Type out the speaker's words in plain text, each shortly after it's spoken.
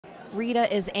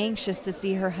Rita is anxious to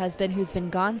see her husband, who's been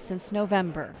gone since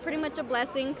November. Pretty much a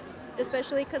blessing,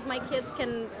 especially because my kids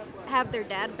can have their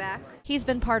dad back. He's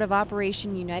been part of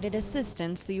Operation United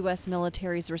Assistance, the U.S.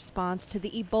 military's response to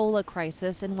the Ebola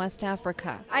crisis in West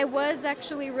Africa. I was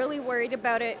actually really worried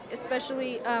about it,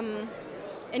 especially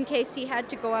in case he had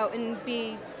to go out and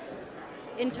be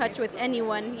in touch with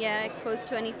anyone, exposed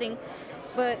to anything.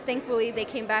 But thankfully, they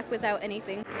came back without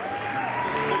anything.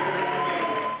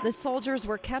 The soldiers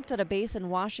were kept at a base in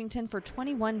Washington for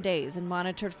 21 days and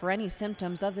monitored for any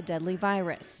symptoms of the deadly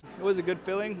virus. It was a good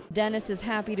feeling. Dennis is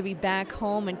happy to be back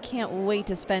home and can't wait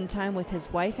to spend time with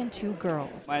his wife and 2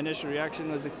 girls. My initial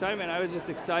reaction was excitement. I was just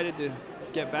excited to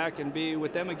get back and be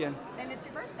with them again. And it's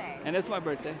your birthday. And it's my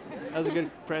birthday. That was a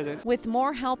good present. With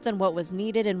more help than what was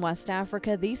needed in West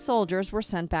Africa, these soldiers were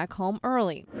sent back home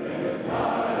early.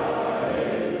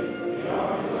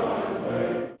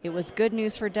 It was good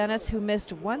news for Dennis, who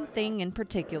missed one thing in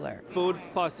particular. Food,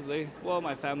 possibly. Well,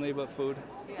 my family, but food.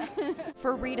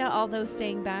 For Rita, although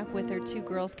staying back with her 2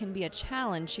 girls can be a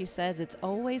challenge, she says it's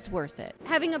always worth it.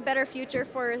 Having a better future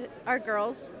for our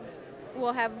girls,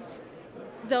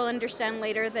 they'll understand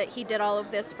later that he did all of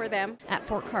this for them. At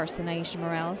Fort Carson, Aisha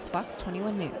Morales, Fox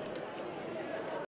 21 News.